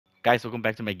Guys, welcome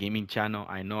back to my gaming channel.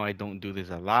 I know I don't do this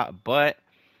a lot, but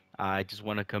I just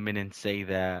want to come in and say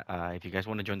that if you guys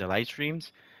want to join the live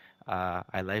streams,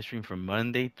 I live stream from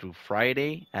Monday through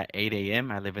Friday at 8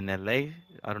 a.m. I live in LA.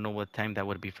 I don't know what time that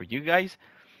would be for you guys.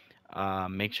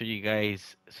 Make sure you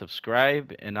guys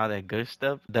subscribe and all that good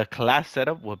stuff. The class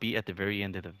setup will be at the very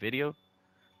end of the video,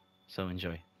 so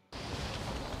enjoy.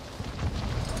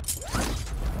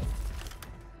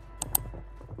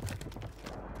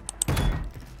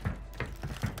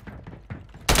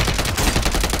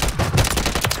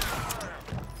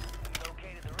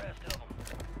 Located the rest of them.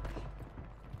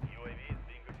 UAV is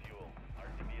being refueled.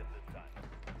 RTB at this time.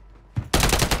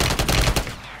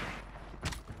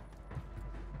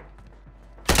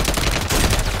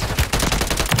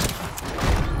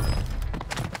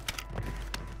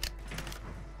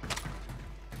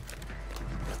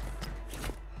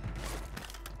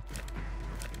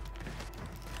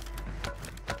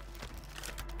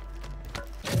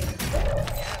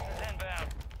 Gas is inbound.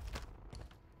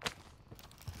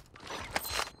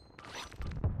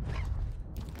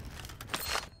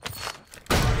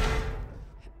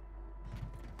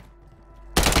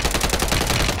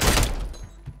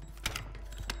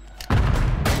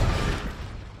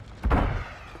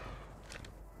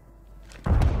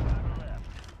 Driver left.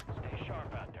 Stay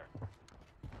sharp out there.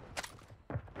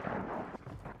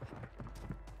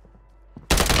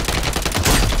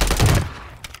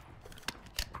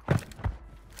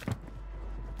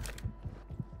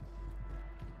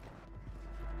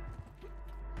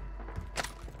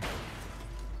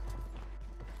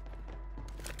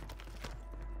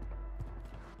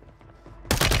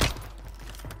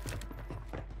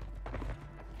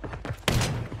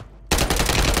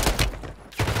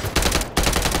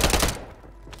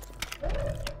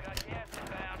 You got gas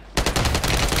inbound.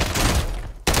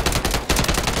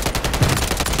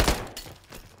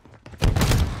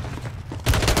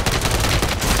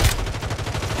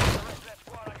 The rest of that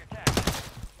squad on your tack.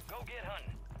 Go get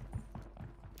hunting.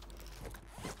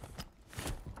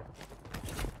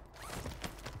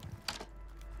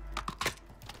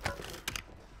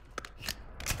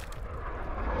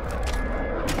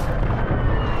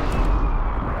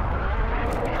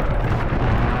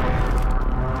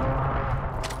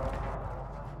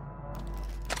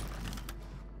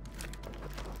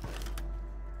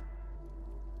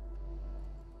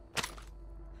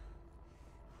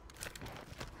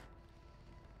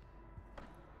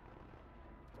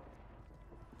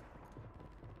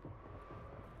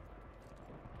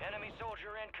 Enemy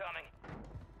soldier incoming.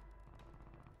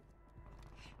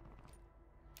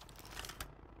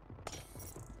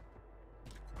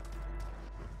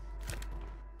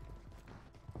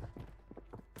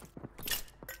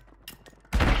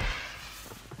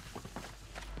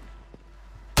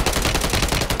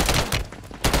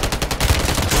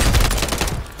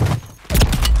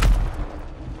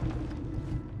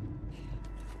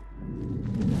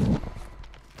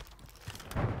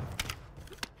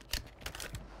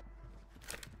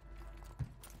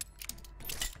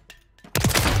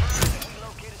 We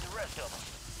located the rest of them.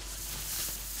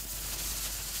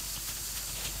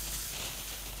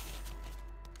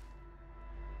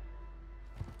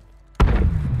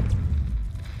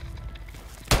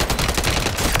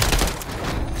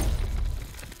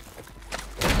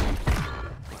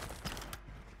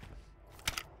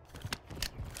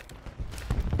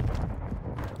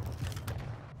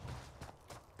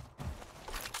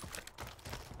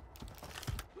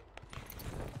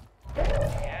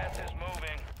 Gas is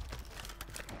moving.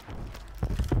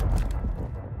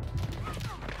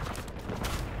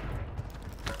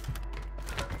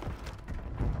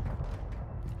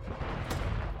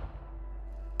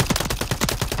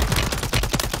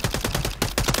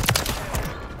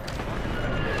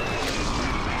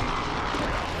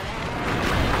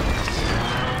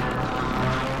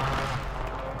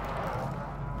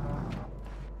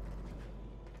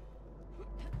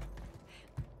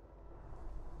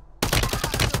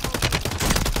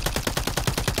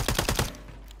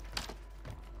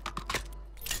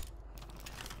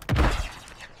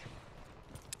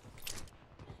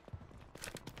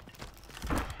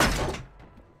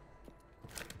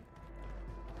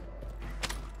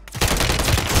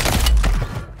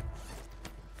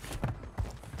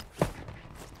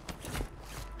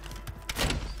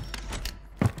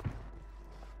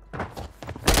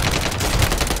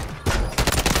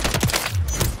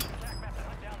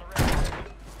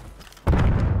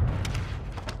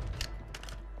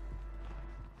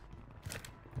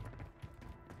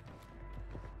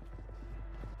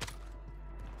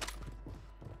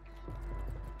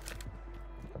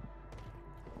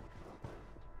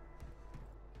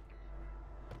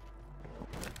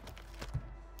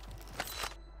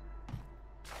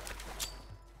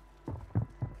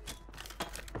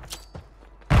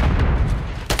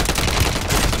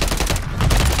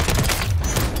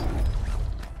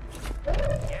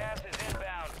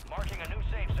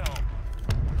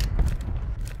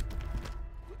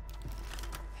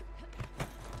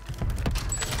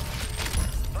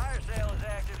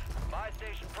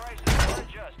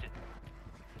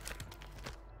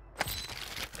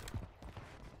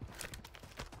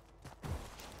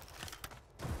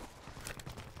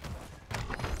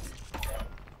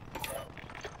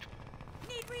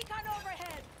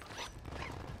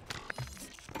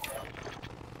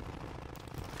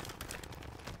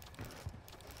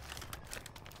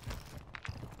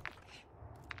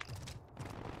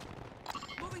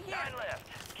 9 left.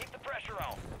 Keep the pressure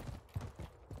on.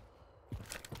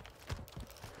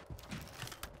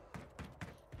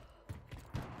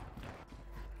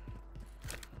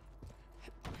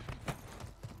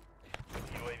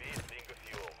 UAV is bingo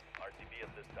fuel. RTB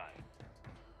at this time.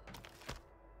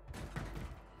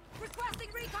 Requesting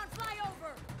recon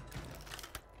flyover!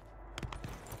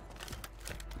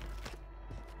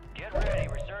 Get ready.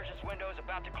 Resurgence window is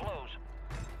about to close.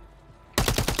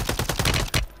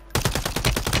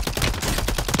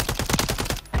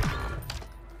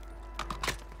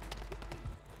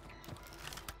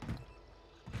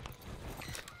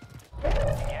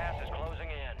 Gas is closing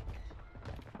in.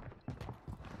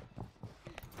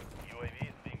 UAV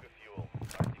is bingo fuel.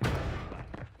 RTB at this time.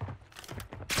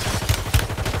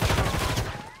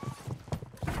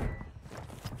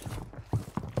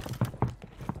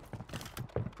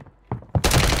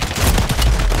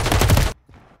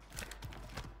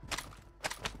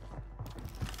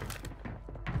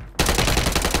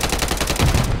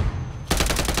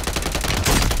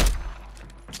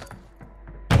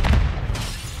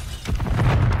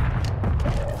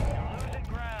 Losing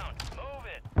ground. Move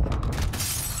it.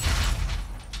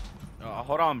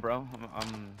 Hold on, bro.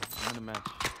 I'm in a match.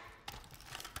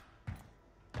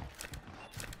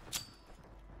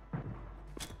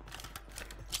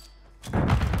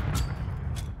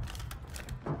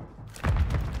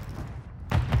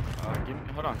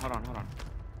 Hold on.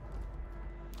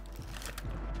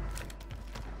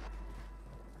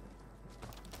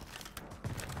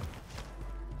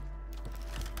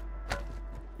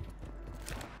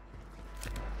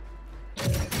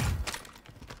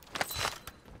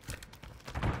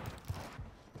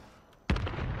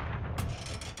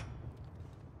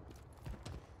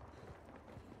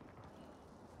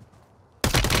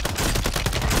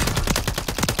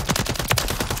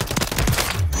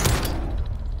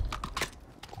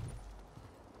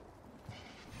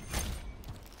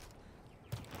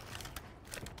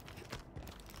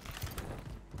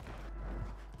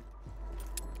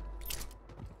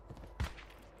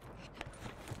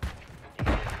 You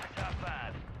get to the top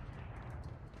 5.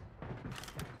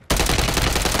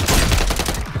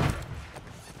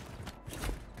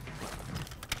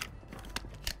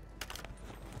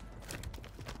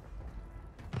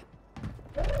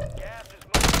 Gas is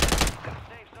moving.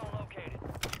 Safe zone located.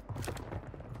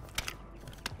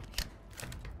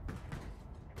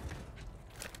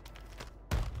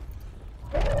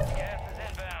 Gas is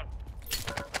inbound.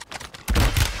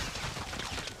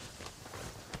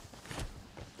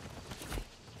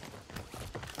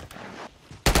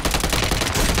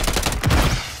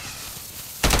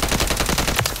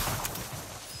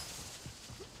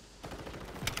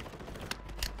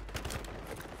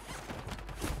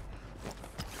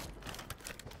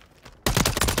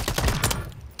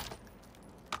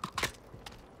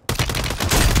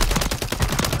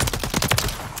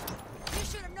 You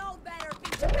should have known better,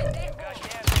 pinche pendejo! Got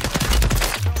gas inbound.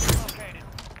 Zone located.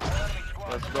 Enemy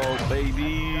squad Let's to go, the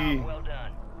baby. job well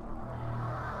done.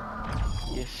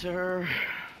 Yes, sir.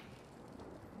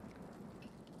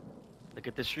 Look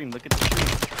at the stream. Look at the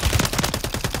stream.